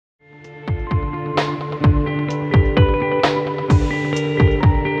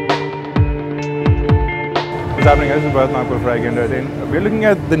What's happening guys? This is Bharat Nagpur for iGyaan. We're looking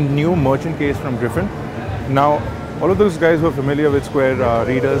at the new merchant case from Griffin. Now, all of those guys who are familiar with Square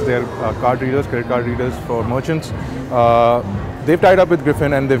readers, they're card readers, credit card readers for merchants. They've tied up with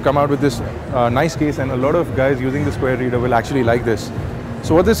Griffin and they've come out with this nice case, and a lot of guys using the Square reader will actually like this.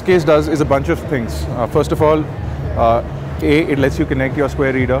 So what this case does is a bunch of things. First of all, it lets you connect your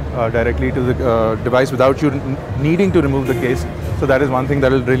Square reader directly to the device without you needing to remove the case. So that is one thing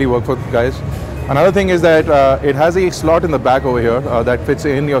that will really work for guys. Another thing is that it has a slot in the back over here that fits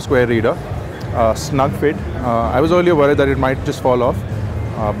in your Square reader. Snug fit. I was earlier worried that it might just fall off,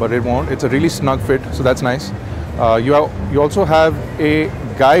 but it won't. It's a really snug fit, so that's nice. You also have a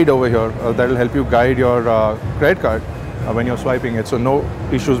guide over here that will help you guide your credit card when you're swiping it, so no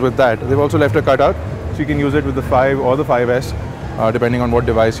issues with that. They've also left a cutout, so you can use it with the 5 or the 5S, depending on what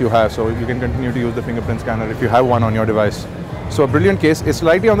device you have. So you can continue to use the fingerprint scanner if you have one on your device. So a brilliant case. It's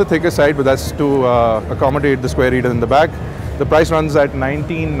slightly on the thicker side, but that's to accommodate the Square reader in the back. The price runs at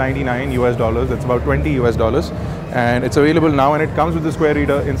 $19.99 US. That's about $20 US, and it's available now, and it comes with the Square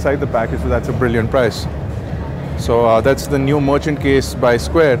reader inside the package, so that's a brilliant price. So that's the new merchant case by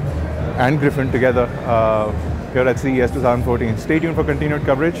Square and Griffin together here at CES 2014. Stay tuned for continued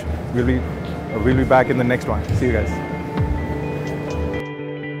coverage. We'll be back in the next one. See you guys.